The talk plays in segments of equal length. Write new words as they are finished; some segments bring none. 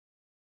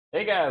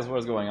Hey guys, what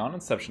is going on?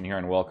 Inception here,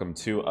 and welcome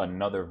to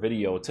another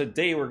video.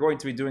 Today we're going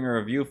to be doing a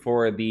review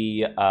for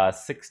the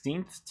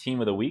 16th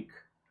Team of the Week.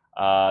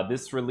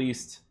 This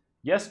released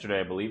yesterday,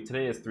 I believe.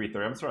 Today is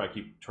 3:30. I'm sorry I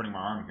keep turning my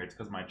arm here. It's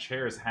because my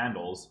chair's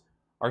handles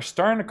are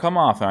starting to come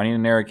off, and I need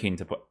an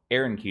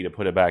Aaron key to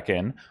put it back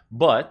in.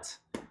 But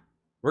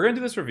we're going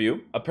to do this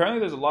review. Apparently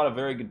there's a lot of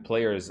very good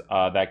players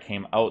that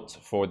came out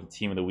for the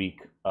Team of the Week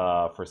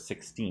for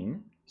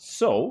 16.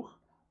 So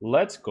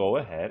let's go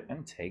ahead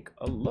and take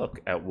a look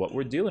at what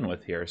we're dealing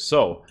with here.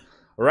 So,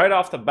 right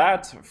off the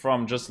bat,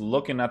 from just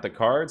looking at the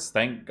cards,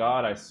 thank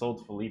God I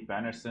sold Felipe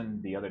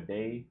Anderson the other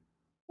day.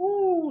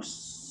 Ooh,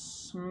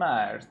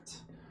 smart.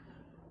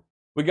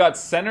 We got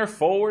center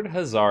forward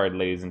Hazard,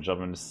 ladies and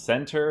gentlemen.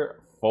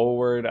 Center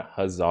forward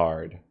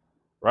Hazard.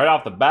 Right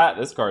off the bat,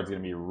 this card's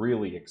going to be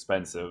really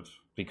expensive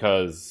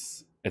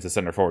because it's a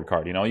center forward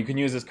card. You know, you can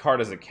use this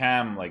card as a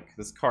cam. Like,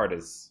 this card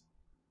is...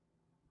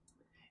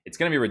 It's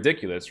going to be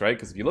ridiculous, right?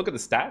 Because if you look at the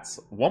stats,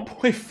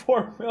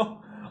 1.4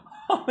 mil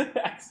on the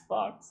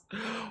Xbox.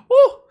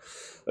 Woo!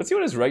 Let's see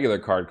what his regular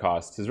card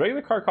costs. His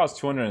regular card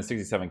costs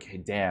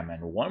 267k. Damn,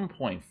 man.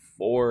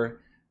 1.4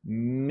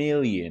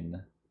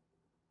 million.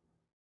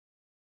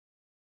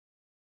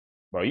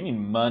 Bro, you need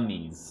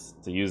monies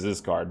to use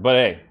this card. But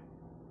hey,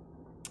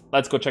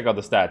 let's go check out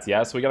the stats,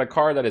 yeah? So we got a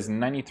card that is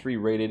 93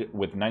 rated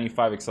with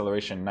 95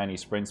 acceleration, 90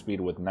 sprint speed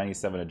with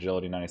 97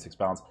 agility, 96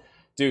 balance.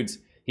 Dudes,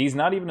 he's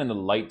not even in the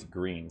light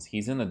greens.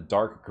 He's in the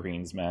dark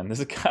greens, man. This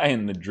is a guy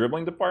in the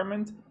dribbling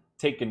department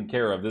taken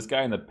care of. This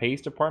guy in the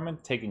pace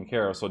department taken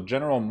care of. So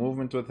general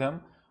movement with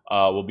him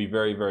will be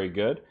very, very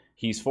good.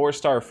 He's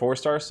 4-star,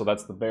 4-star, so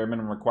that's the bare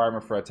minimum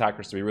requirement for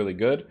attackers to be really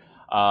good.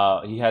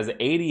 He has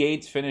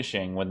 88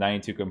 finishing with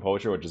 92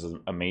 composure, which is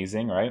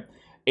amazing, right?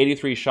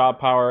 83 shot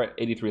power,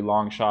 83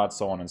 long shots,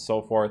 so on and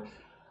so forth.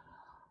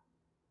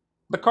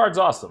 The card's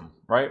awesome,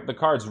 right? The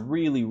card's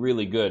really,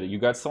 really good. You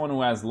got someone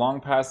who has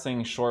long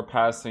passing, short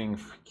passing,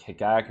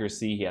 kick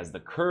accuracy. He has the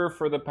curve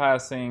for the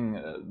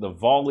passing. The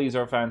volleys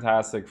are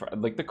fantastic.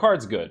 Like, the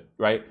card's good,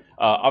 right?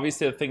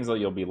 Obviously, the things that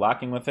you'll be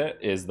lacking with it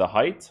is the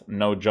height.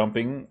 No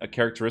jumping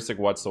characteristic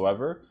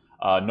whatsoever.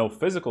 No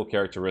physical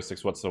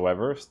characteristics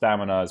whatsoever.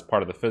 Stamina is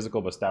part of the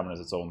physical, but stamina is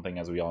its own thing,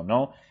 as we all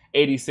know.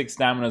 86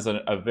 stamina is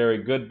a very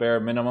good bare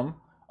minimum.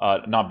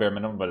 Not bare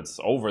minimum, but it's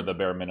over the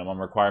bare minimum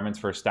requirements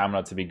for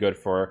stamina to be good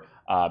for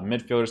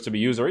midfielders to be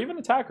used, or even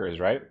attackers,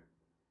 right?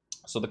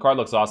 So the card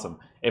looks awesome.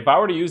 If I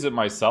were to use it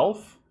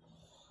myself,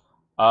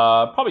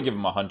 probably give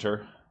him a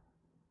Hunter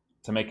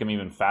to make him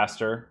even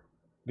faster.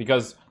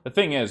 Because the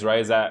thing is, right,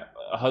 is that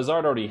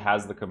Hazard already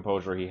has the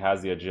composure, he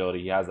has the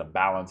agility, he has the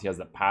balance, he has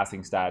the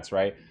passing stats,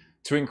 right?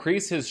 To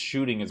increase his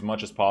shooting as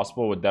much as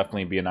possible would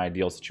definitely be an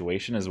ideal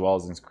situation, as well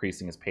as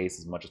increasing his pace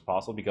as much as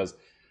possible, because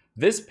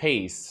this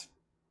pace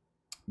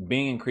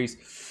being increased,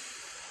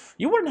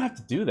 you wouldn't have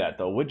to do that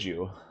though, would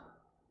you?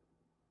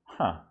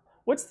 Huh.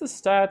 What's the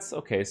stats?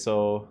 Okay,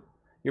 so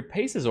your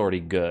pace is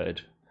already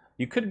good.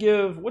 You could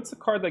give, what's the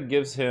card that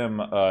gives him,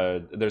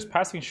 there's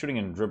passing, shooting,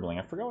 and dribbling.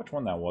 I forgot which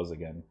one that was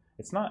again.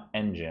 It's not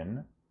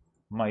Engine.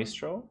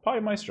 Maestro?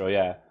 Probably Maestro,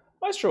 yeah.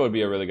 Maestro would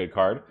be a really good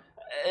card.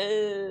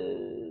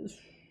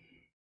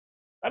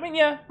 I mean,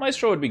 yeah,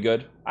 Maestro would be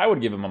good. I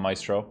would give him a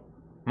Maestro.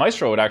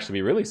 Maestro would actually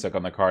be really sick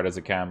on the card as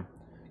a cam.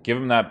 Give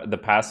him the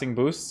passing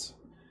boosts.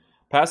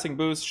 Passing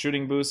boost,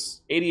 shooting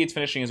boost. 88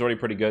 finishing is already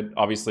pretty good.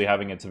 Obviously,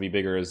 having it to be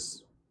bigger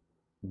is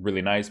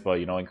really nice,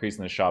 but, you know,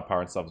 increasing the shot power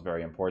and stuff is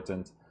very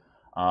important.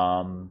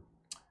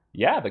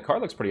 Yeah, the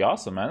card looks pretty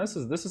awesome, man. This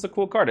is a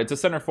cool card. It's a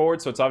center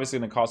forward, so it's obviously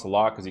going to cost a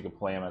lot because you can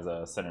play him as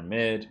a center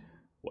mid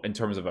in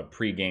terms of a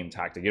pre-game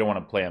tactic. You don't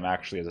want to play him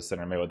actually as a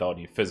center mid without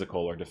any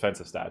physical or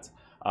defensive stats.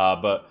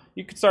 But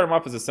you could start him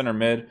off as a center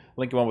mid,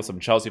 link him up with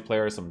some Chelsea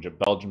players, some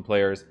Belgian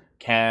players,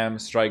 cam,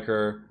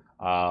 striker,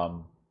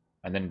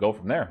 and then go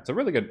from there.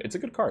 It's a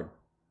good card.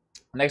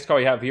 Next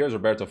card we have here is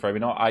Roberto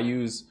Firmino. I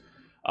use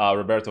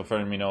Roberto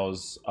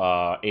Firmino's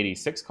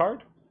 86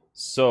 card.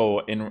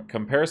 So in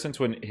comparison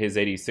to his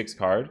 86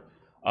 card,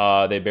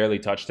 they barely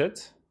touched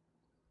it.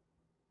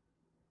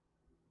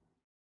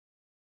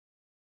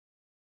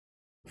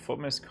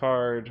 Footmiss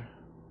card.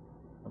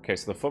 Okay,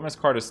 so the Footmiss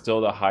card is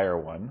still the higher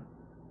one,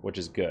 which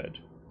is good.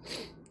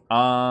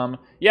 Yeah,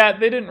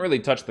 they didn't really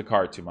touch the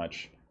card too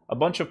much. A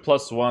bunch of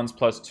 +1s,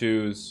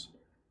 +2s.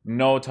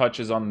 No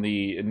touching on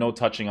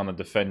the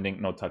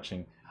defending. No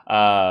touching.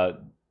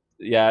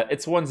 Yeah,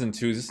 it's 1s and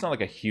 2s. It's not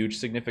like a huge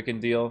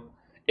significant deal.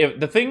 If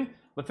the thing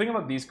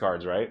about these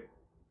cards, right?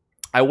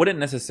 I wouldn't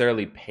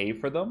necessarily pay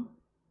for them,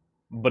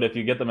 but if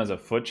you get them as a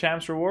foot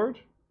champs reward,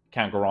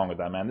 can't go wrong with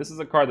that, man. This is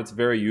a card that's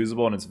very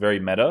usable and it's very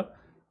meta,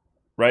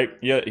 right?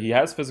 Yeah, he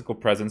has physical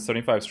presence,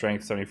 75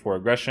 strength, 74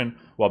 aggression,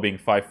 while being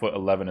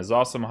 5'11" is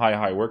awesome.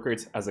 High work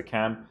rates as a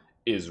cam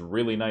is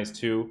really nice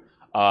too.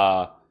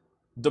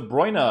 De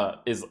Bruyne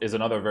is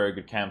another very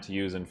good cam to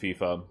use in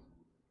FIFA.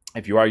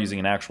 if you are using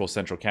an actual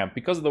central camp,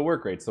 because of the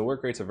work rates. The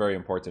work rates are very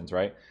important,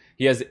 right?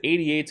 He has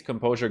 88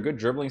 composure, good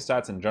dribbling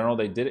stats in general.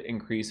 They did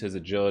increase his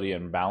agility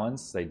and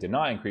balance. They did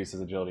not increase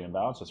his agility and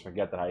balance. Just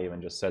forget that I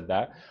even just said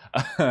that.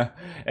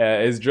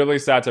 His dribbling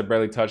stats are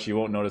barely touched. You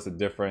won't notice a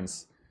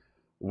difference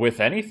with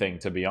anything,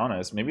 to be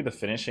honest. Maybe the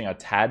finishing a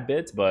tad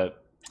bit,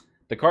 but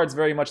the card's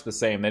very much the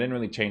same. They didn't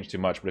really change too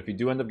much. But if you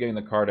do end up getting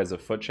the card as a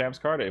FUT Champs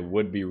card, it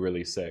would be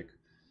really sick.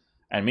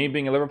 And me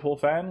being a Liverpool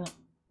fan,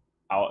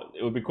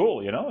 it would be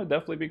cool, you know? It'd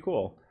definitely be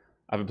cool.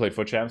 I haven't played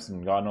FUT Champs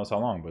in God knows how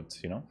long, but,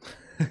 you know.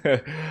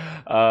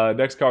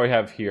 Next card we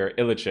have here,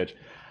 Ilicic.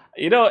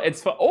 You know,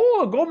 it's...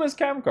 Oh, a Gomez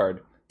cam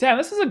card. Damn,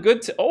 this is a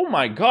good... Oh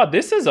my god,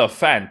 this is a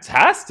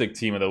fantastic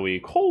team of the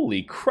week.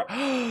 Holy crap.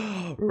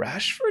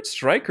 Rashford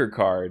striker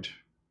card.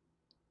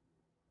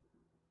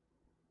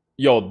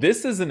 Yo,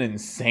 this is an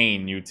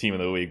insane new team of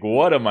the week.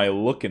 What am I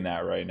looking at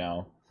right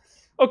now?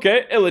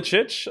 Okay,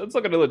 Ilicic. Let's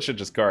look at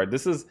Ilicic's card.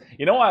 This is...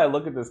 You know why I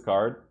look at this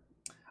card?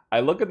 I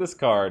look at this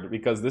card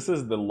because this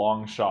is the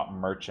long shot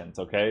merchant,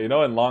 okay? You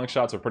know, and long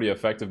shots were pretty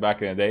effective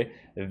back in the day.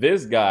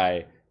 This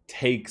guy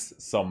takes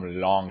some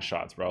long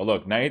shots, bro.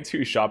 Look,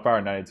 92 shot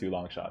power, 92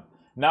 long shot.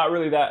 Not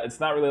really that, it's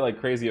not really like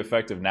crazy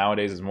effective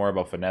nowadays. It's more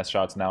about finesse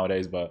shots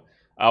nowadays, but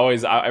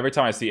every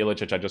time I see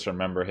Ilicic, I just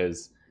remember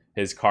his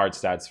card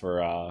stats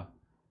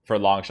for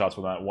long shots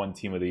for that one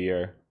team of the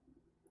year.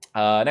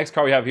 Next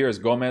card we have here is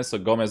Gomez. So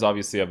Gomez,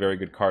 obviously a very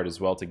good card as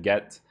well to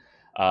get.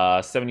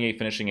 78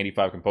 finishing,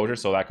 85 composure,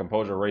 so that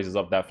composure raises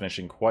up that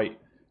finishing quite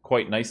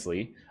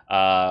nicely.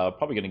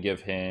 Probably going to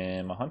give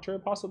him a hunter,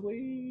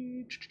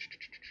 possibly.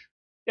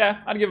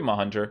 Yeah, I'd give him a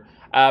hunter.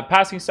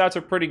 Passing stats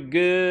are pretty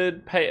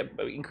good.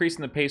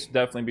 Increasing the pace would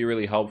definitely be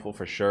really helpful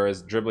for sure.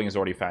 His dribbling is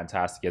already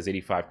fantastic. He has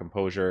 85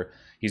 composure.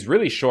 He's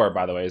really short,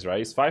 by the way, right?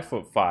 He's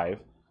 5'5".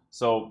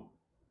 So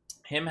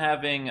him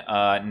having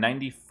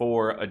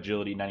 94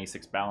 agility,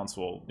 96 balance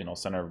will, you know,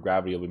 center of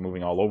gravity will be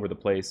moving all over the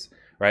place,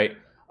 right?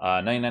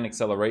 99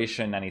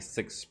 acceleration,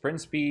 96 sprint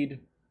speed.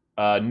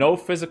 No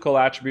physical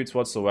attributes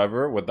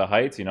whatsoever with the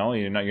height. You know,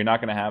 you're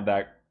not going to have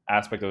that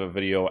aspect of a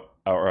video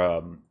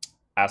or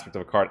aspect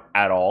of a card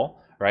at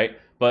all, right?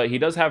 But he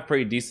does have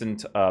pretty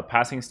decent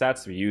passing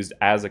stats to be used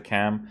as a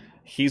cam.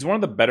 He's one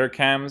of the better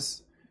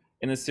cams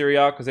in the Serie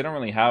A because they don't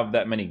really have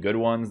that many good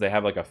ones. They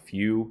have like a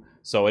few.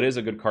 So it is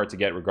a good card to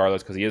get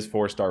regardless because he is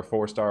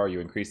 4-star. You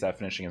increase that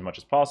finishing as much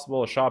as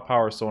possible, shot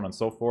power, so on and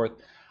so forth.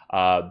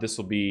 This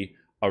will be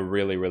a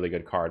really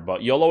good card,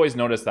 but you'll always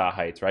notice that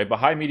height, right? But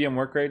high medium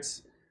work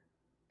rates,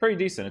 pretty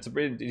decent.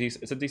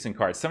 It's a decent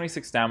card.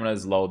 76 stamina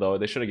is low though.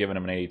 They should have given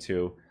him an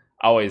 82.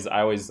 I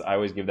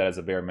always give that as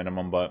a bare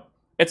minimum, but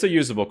it's a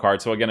usable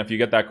card. So again, if you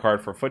get that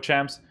card for FUT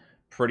Champs,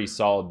 pretty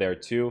solid there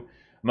too.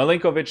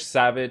 Milinkovic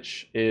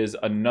Savic is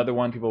another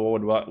one people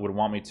would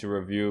want me to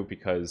review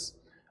because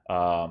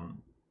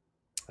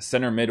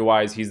center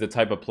mid-wise, he's the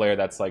type of player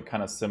that's like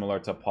kind of similar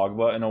to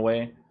Pogba in a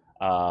way.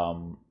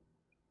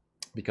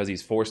 Because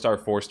he's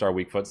 4-star,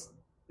 weak foot.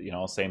 You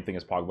know, same thing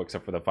as Pogba,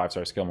 except for the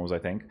 5-star skill moves, I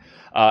think.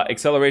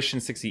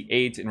 Acceleration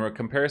 68. In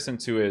comparison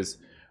to his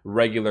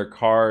regular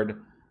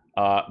card,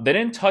 they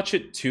didn't touch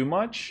it too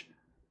much.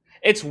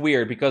 It's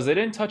weird because they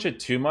didn't touch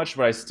it too much,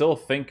 but I still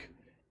think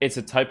it's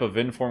a type of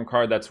inform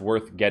card that's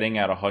worth getting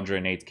at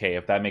 108k,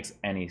 if that makes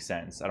any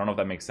sense. I don't know if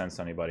that makes sense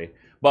to anybody.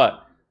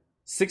 But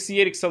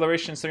 68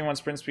 acceleration, 71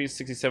 sprint speed,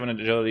 67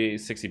 agility,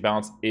 60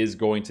 balance is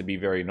going to be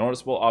very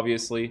noticeable,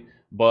 obviously.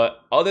 But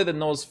other than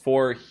those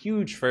four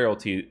huge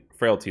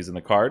frailties in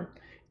the card,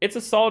 it's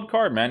a solid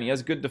card, man. He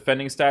has good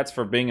defending stats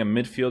for being a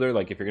midfielder.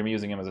 Like, if you're going to be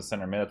using him as a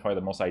center mid, that's probably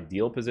the most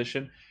ideal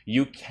position.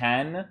 You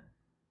can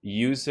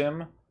use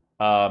him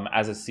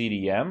as a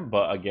CDM,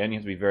 but again, you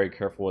have to be very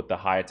careful with the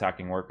high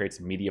attacking work rates,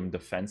 medium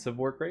defensive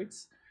work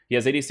rates. He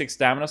has 86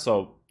 stamina,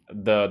 so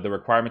the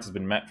requirements has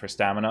been met for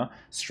stamina.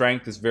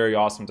 Strength is very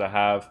awesome to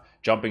have.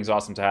 Jumping is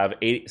awesome to have.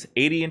 80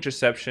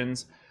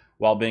 interceptions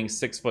while being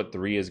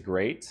 6'3" is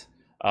great.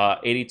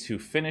 82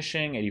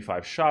 finishing,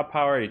 85 shot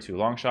power, 82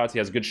 long shots. He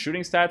has good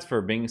shooting stats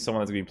for being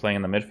someone that's going to be playing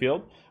in the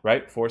midfield,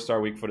 right?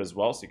 4-star weak foot as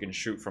well, so you can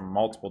shoot from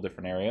multiple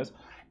different areas.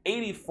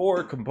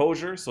 84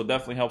 composure, so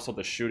definitely helps with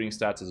the shooting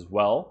stats as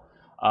well.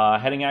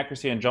 Heading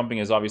accuracy and jumping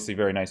is obviously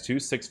very nice too.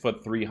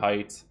 6'3"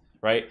 height,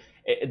 right?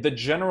 The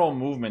general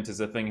movement is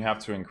the thing you have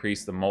to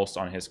increase the most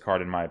on his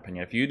card, in my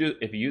opinion. If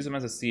you use him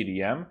as a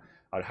CDM,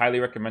 I'd highly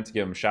recommend to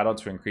give him shout out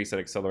to increase that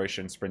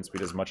acceleration and sprint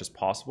speed as much as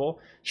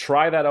possible.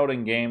 Try that out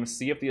in game.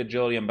 See if the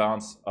agility and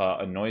balance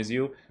annoys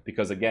you,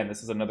 because again,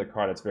 this is another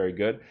card that's very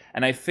good.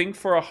 And I think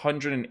for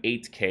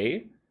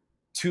 108k,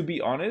 to be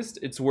honest,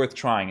 it's worth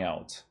trying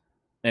out,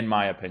 in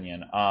my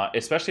opinion.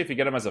 Especially if you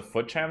get him as a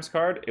FUT Champs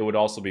card, it would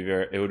also be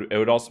it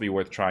would also be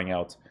worth trying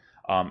out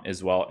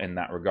as well in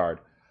that regard.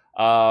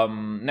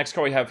 Next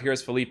card we have here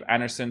is Felipe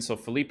Anderson. So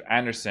Felipe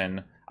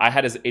Anderson, I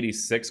had his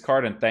 86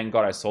 card, and thank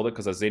God I sold it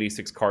because his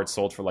 86 card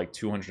sold for like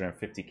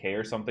 250k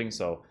or something.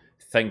 So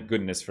thank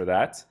goodness for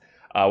that.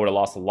 I would have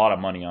lost a lot of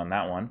money on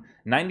that one.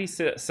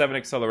 97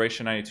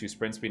 acceleration, 92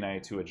 sprint speed,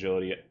 92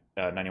 agility,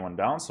 91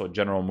 balance. So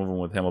general movement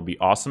with him will be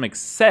awesome,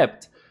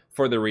 except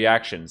for the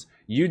reactions.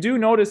 You do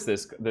notice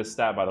this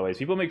stat, by the way.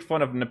 People make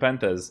fun of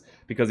Nepenthes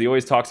because he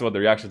always talks about the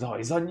reactions. Oh,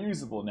 he's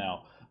unusable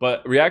now.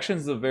 But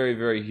reactions is a very,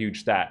 very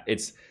huge stat.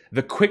 It's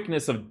the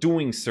quickness of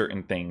doing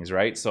certain things,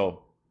 right?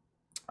 So,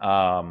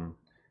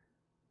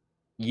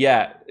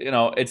 yeah, you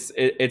know, it's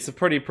a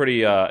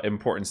pretty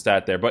important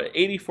stat there. But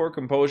 84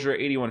 composure,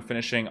 81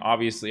 finishing,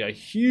 obviously a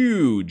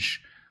huge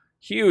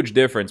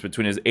difference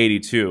between his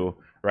 82,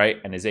 right,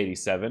 and his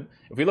 87.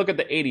 If we look at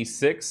the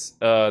 86,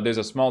 there's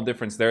a small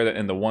difference there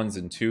in the ones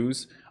and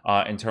twos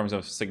in terms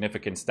of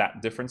significant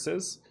stat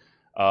differences.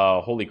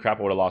 Holy crap,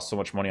 I would have lost so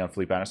much money on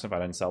Felipe Anderson if I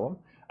didn't sell him.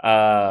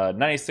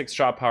 96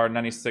 shot power,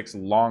 96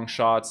 long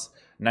shots,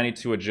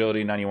 92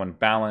 agility, 91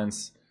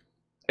 balance.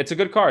 It's a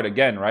good card,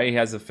 again, right? He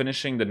has the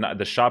finishing,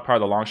 the shot power,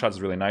 the long shots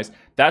is really nice.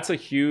 That's a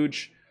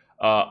huge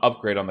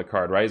upgrade on the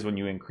card, right? Is when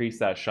you increase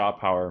that shot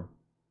power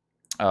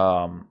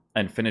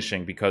and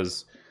finishing,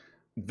 because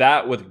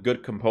that with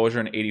good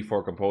composure and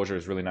 84 composure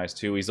is really nice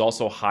too. He's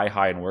also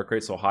high in work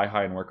rate, so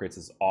high in work rates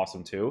is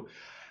awesome too.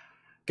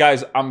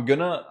 Guys, I'm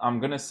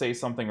gonna say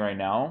something right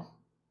now.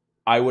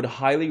 I would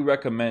highly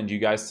recommend you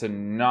guys to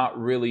not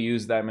really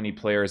use that many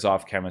players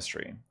off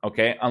chemistry,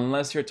 okay?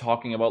 Unless you're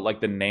talking about like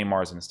the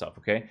Neymars and stuff,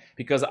 okay?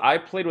 Because I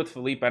played with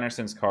Felipe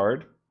Anderson's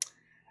card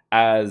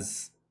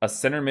as a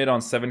center mid on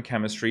 7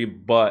 chemistry,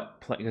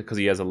 but because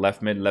he has a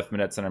left mid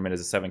at center mid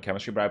is a 7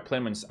 chemistry, but I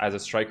played him as a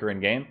striker in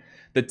game.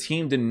 The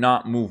team did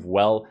not move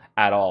well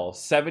at all.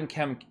 7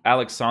 chem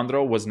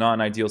Alexandro was not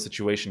an ideal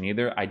situation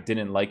either. I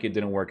didn't like it,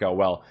 didn't work out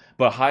well.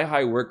 But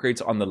high work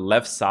rates on the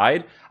left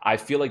side, I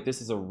feel like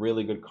this is a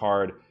really good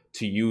card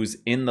to use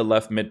in the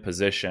left mid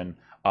position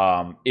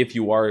if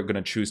you are going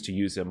to choose to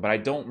use him. But I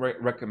don't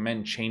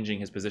recommend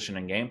changing his position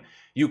in game.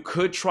 You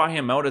could try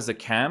him out as a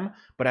cam,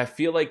 but I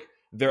feel like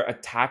their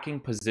attacking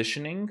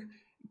positioning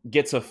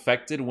gets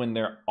affected when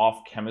they're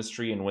off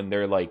chemistry and when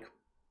they're like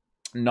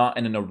not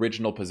in an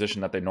original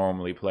position that they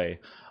normally play,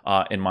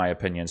 in my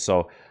opinion.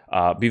 So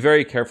be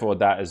very careful with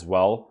that as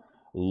well.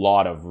 A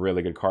lot of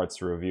really good cards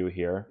to review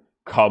here.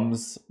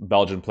 Comes,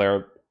 Belgian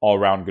player,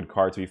 all-around good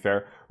card, to be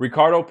fair.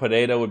 Ricardo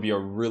Pereira would be a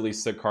really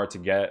sick card to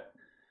get.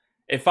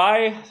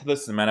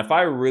 Listen, man, if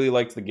I really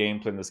liked the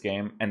gameplay in this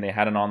game and they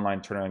had an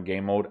online tournament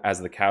game mode as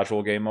the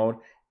casual game mode,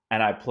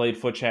 and I played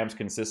Foot Champs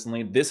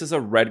consistently, this is a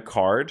red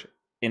card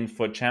in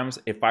Foot Champs.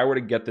 If I were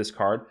to get this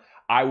card,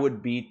 I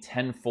would be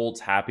tenfold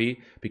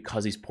happy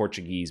because he's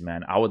Portuguese,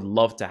 man. I would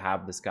love to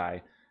have this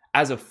guy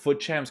as a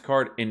Foot Champs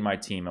card in my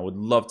team. I would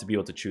love to be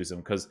able to choose him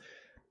because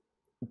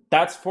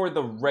that's for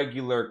the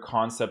regular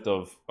concept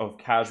of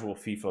casual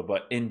FIFA.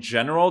 But in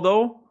general,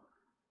 though,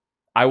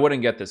 I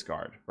wouldn't get this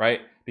card,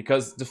 right?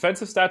 Because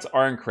defensive stats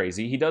aren't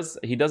crazy. He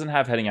doesn't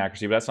have heading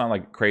accuracy, but that's not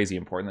like crazy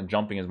important. And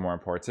jumping is more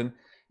important.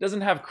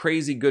 Doesn't have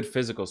crazy good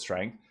physical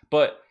strength,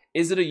 but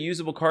is it a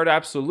usable card?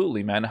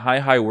 Absolutely, man.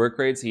 High work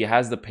rates. He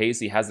has the pace,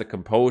 he has the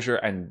composure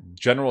and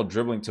general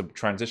dribbling to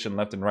transition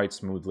left and right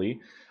smoothly.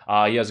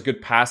 He has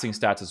good passing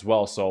stats as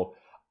well, so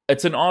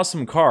it's an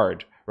awesome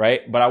card,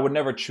 right? But I would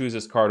never choose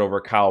this card over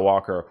Kyle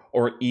Walker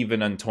or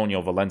even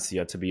Antonio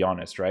Valencia, to be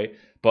honest, right?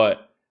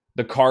 But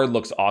the card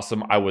looks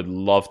awesome. I would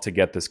love to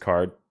get this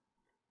card.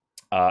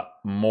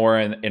 More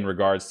in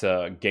regards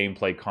to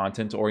gameplay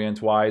content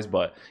orient-wise,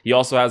 but he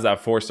also has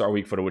that 4-star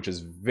weak footer, which is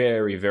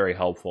very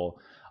helpful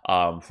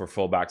for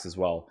fullbacks as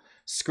well.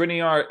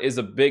 Skriniar is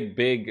a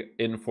big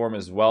in form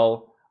as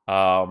well.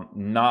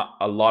 Not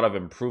a lot of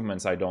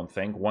improvements, I don't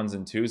think. 1s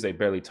and 2s, they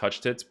barely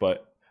touched it,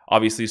 but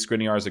obviously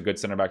Skriniar is a good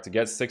center back to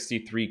get.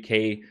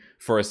 63k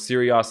for a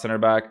Serie A center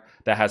back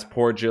that has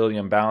poor agility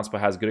and balance,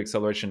 but has good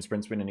acceleration,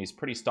 sprint speed, and he's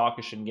pretty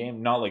stockish in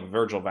game. Not like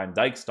Virgil van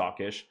Dijk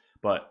stockish,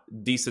 but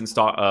decent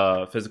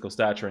physical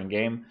stature in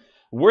game.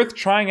 Worth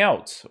trying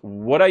out.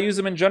 Would I use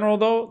him in general,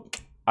 though?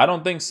 I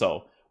don't think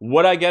so.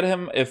 Would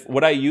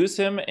I use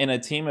him in a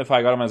team if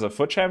I got him as a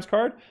Foot Champs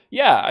card?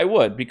 Yeah, I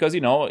would, because, you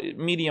know,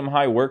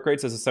 medium-high work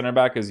rates as a center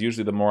back is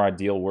usually the more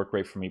ideal work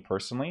rate for me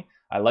personally.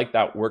 I like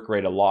that work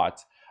rate a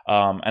lot.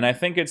 And I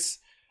think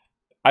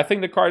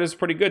the card is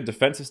pretty good,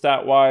 defensive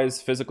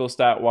stat-wise, physical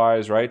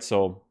stat-wise, right?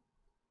 So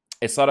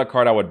it's not a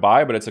card I would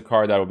buy, but it's a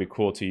card that would be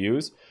cool to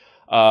use.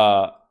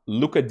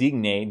 Luca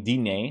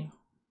Digne,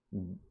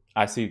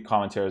 I see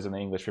commentators in the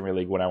English Premier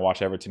League when I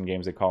watch Everton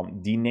games, they call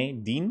him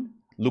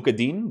Luca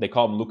Dean? They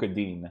call him Luca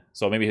Dean.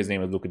 So maybe his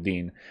name is Luca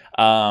Dean.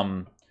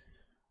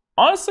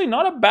 Honestly,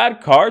 not a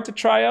bad card to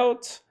try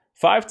out.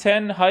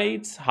 5'10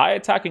 height, high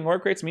attacking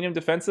work rates, medium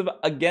defensive.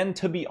 Again,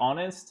 to be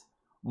honest,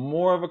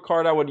 more of a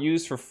card I would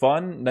use for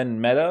fun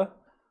than meta.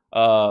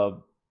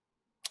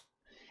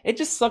 It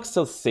just sucks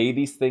to say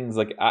these things.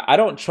 Like, I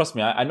don't, trust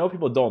me, I know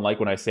people don't like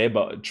when I say it,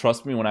 but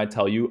trust me when I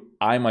tell you,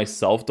 I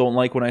myself don't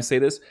like when I say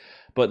this.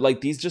 But,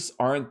 like, these just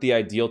aren't the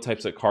ideal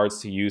types of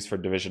cards to use for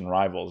division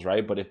rivals,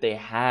 right? But if they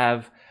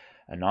have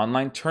an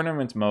online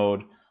tournament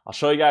mode, I'll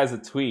show you guys a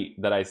tweet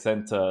that I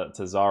sent to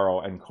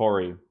Zaro and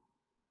Corey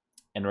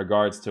in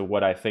regards to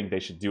what I think they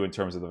should do in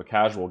terms of the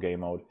casual game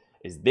mode.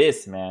 Is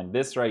this, man,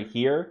 this right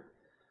here,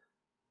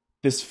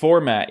 this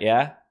format,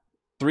 yeah?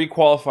 3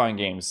 qualifying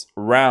games,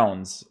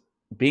 rounds,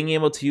 being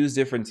able to use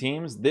different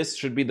teams, this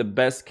should be the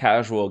best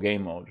casual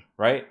game mode,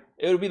 right?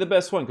 It would be the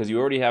best one because you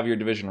already have your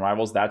division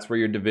rivals. That's where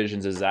your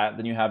divisions is at.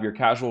 Then you have your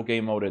casual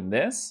game mode in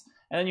this,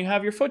 and then you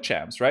have your foot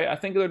champs, right? I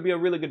think it would be a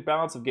really good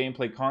balance of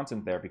gameplay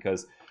content there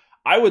because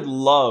I would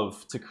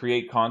love to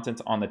create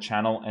content on the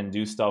channel and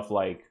do stuff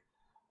like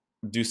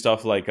an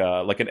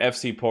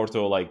FC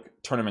Porto like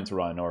tournament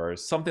run or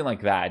something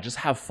like that. Just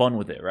have fun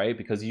with it, right?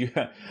 Because you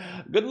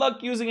good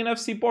luck using an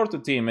FC Porto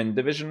team in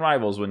division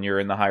rivals when you're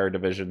in the higher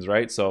divisions,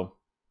 right? So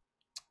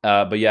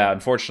but yeah,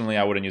 unfortunately,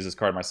 I wouldn't use this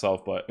card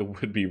myself, but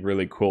it would be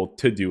really cool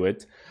to do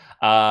it.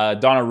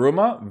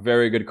 Donnarumma,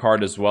 very good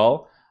card as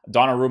well.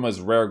 Donnarumma's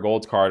rare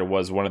gold card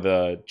was one of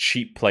the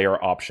cheap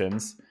player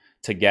options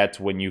to get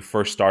when you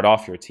first start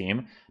off your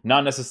team.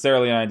 Not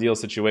necessarily an ideal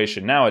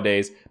situation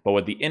nowadays, but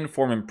with the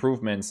inform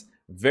improvements,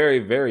 very,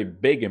 very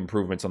big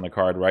improvements on the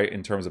card, right?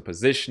 In terms of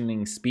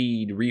positioning,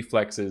 speed,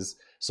 reflexes.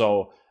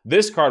 So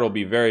this card will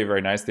be very,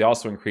 very nice. They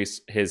also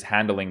increase his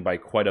handling by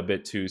quite a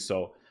bit too,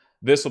 so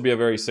this will be a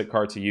very sick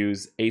card to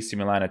use. AC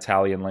Milan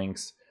Italian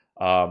links.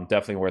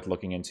 Definitely worth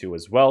looking into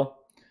as well.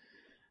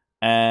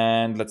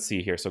 And let's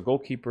see here. So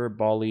goalkeeper,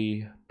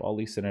 Bali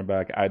center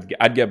back.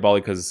 I'd get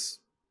Bali just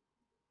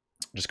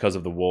because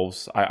of the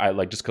Wolves. I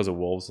like just because of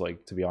Wolves,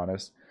 like, to be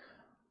honest.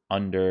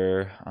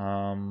 Under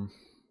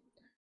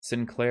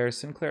Sinclair.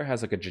 Sinclair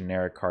has like a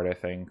generic card, I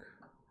think.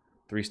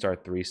 3-star,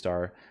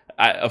 3-star.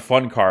 A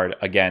fun card,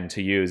 again,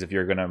 to use if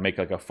you're going to make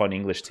like a fun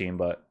English team,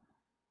 but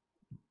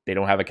they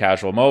don't have a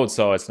casual mode,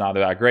 so it's not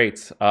that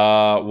great.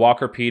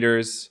 Walker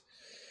Peters,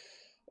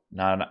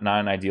 not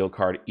an ideal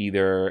card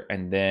either.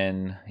 And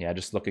then, yeah,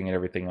 just looking at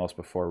everything else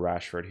before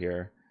Rashford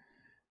here.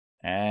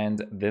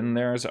 And then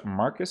there's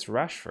Marcus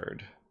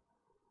Rashford.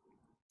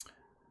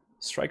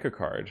 Striker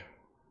card.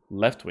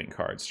 Left wing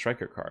card.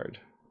 Striker card.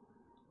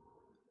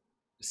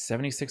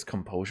 76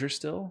 composure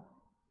still?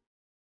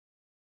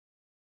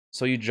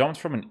 So you jumped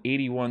from an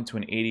 81 to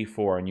an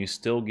 84, and you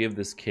still give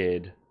this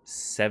kid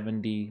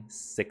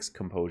 76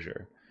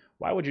 composure.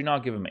 Why would you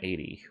not give him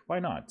 80? Why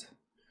not?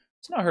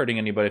 It's not hurting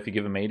anybody if you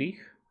give him 80.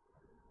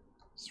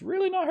 It's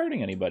really not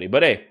hurting anybody.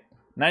 But hey,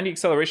 90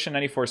 acceleration,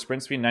 94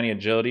 sprint speed, 90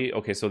 agility.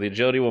 Okay, so the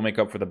agility will make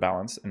up for the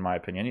balance, in my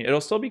opinion.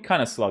 It'll still be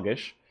kind of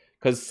sluggish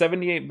because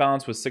 78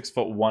 balance with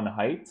 6'1"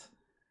 height.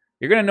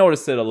 You're going to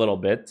notice it a little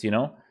bit, you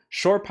know.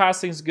 Short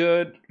passing's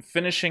good.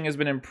 Finishing has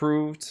been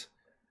improved,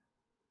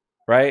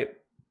 right?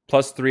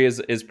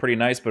 +3 is pretty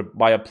nice, but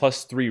by a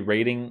 +3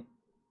 rating,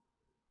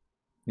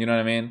 you know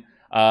what I mean?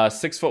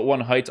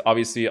 6'1" height,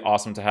 obviously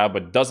awesome to have,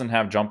 but doesn't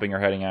have jumping or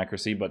heading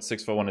accuracy. But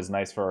 6'1" is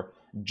nice for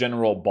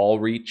general ball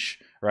reach,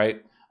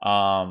 right?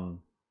 Man,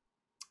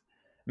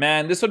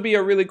 this would be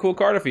a really cool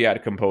card if he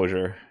had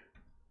composure.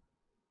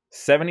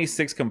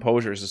 76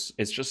 composure is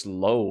just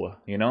low,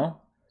 you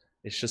know?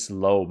 It's just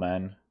low,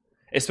 man.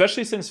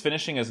 Especially since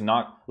finishing is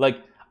not like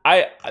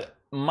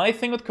my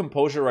thing with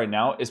composure right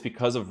now is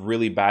because of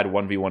really bad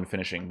 1v1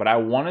 finishing. But I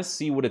want to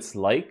see what it's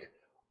like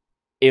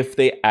if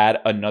they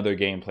add another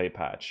gameplay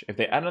patch. If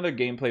they add another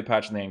gameplay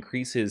patch and they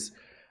increase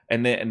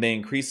they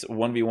increase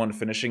 1v1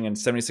 finishing and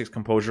 76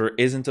 composure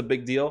isn't a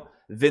big deal,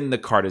 then the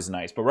card is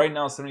nice. But right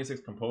now,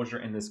 76 composure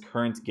in this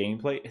current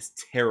gameplay is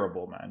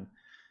terrible, man.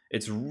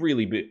 It's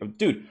really big.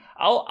 Dude,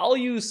 I'll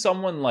use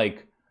someone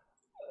like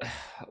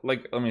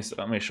let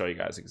me show you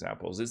guys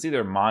examples. It's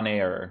either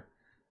Mane or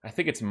I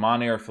think it's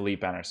Mane or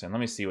Felipe Anderson. Let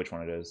me see which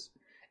one it is.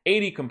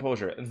 80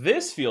 composure.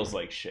 This feels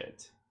like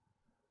shit.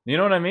 You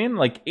know what I mean?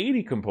 Like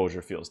 80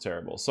 composure feels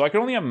terrible. So I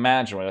can only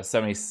imagine what a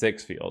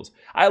 76 feels.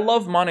 I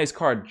love Mane's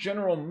card.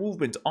 General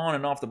movement on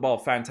and off the ball,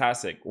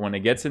 fantastic. When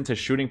it gets into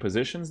shooting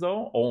positions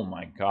though, oh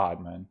my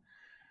god, man.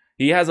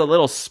 He has a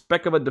little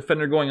speck of a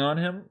defender going on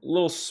him.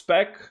 Little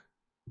speck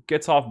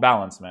gets off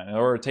balance, man.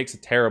 Or it takes a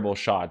terrible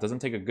shot. Doesn't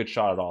take a good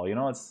shot at all. You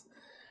know, it's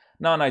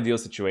not an ideal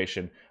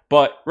situation.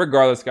 But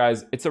regardless,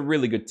 guys, it's a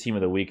really good team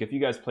of the week. If you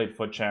guys played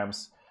Foot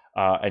Champs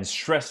and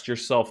stressed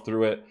yourself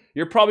through it,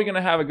 you're probably going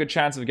to have a good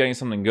chance of getting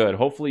something good.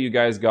 Hopefully you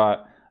guys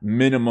got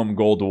minimum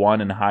gold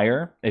 1 and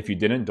higher. If you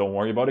didn't, don't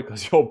worry about it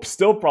because you'll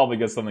still probably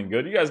get something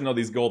good. You guys know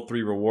these gold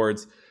 3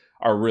 rewards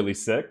are really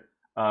sick.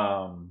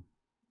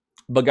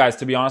 But guys,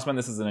 to be honest, man,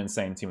 this is an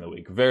insane team of the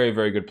week. Very,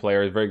 very good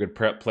players, very good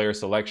player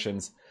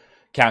selections.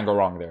 Can't go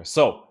wrong there.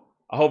 So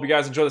I hope you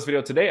guys enjoyed this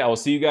video today. I will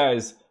see you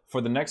guys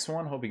for the next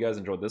one. Hope you guys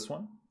enjoyed this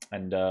one.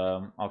 And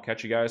I'll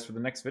catch you guys for the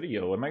next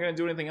video. Am I going to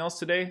do anything else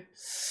today?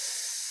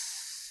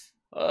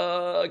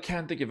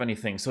 Can't think of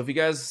anything. So if you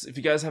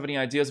guys have any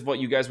ideas of what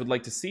you guys would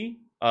like to see,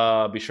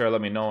 be sure to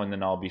let me know, and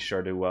then I'll be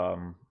sure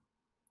to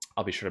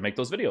make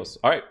those videos.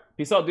 All right,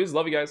 peace out, dudes.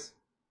 Love you guys.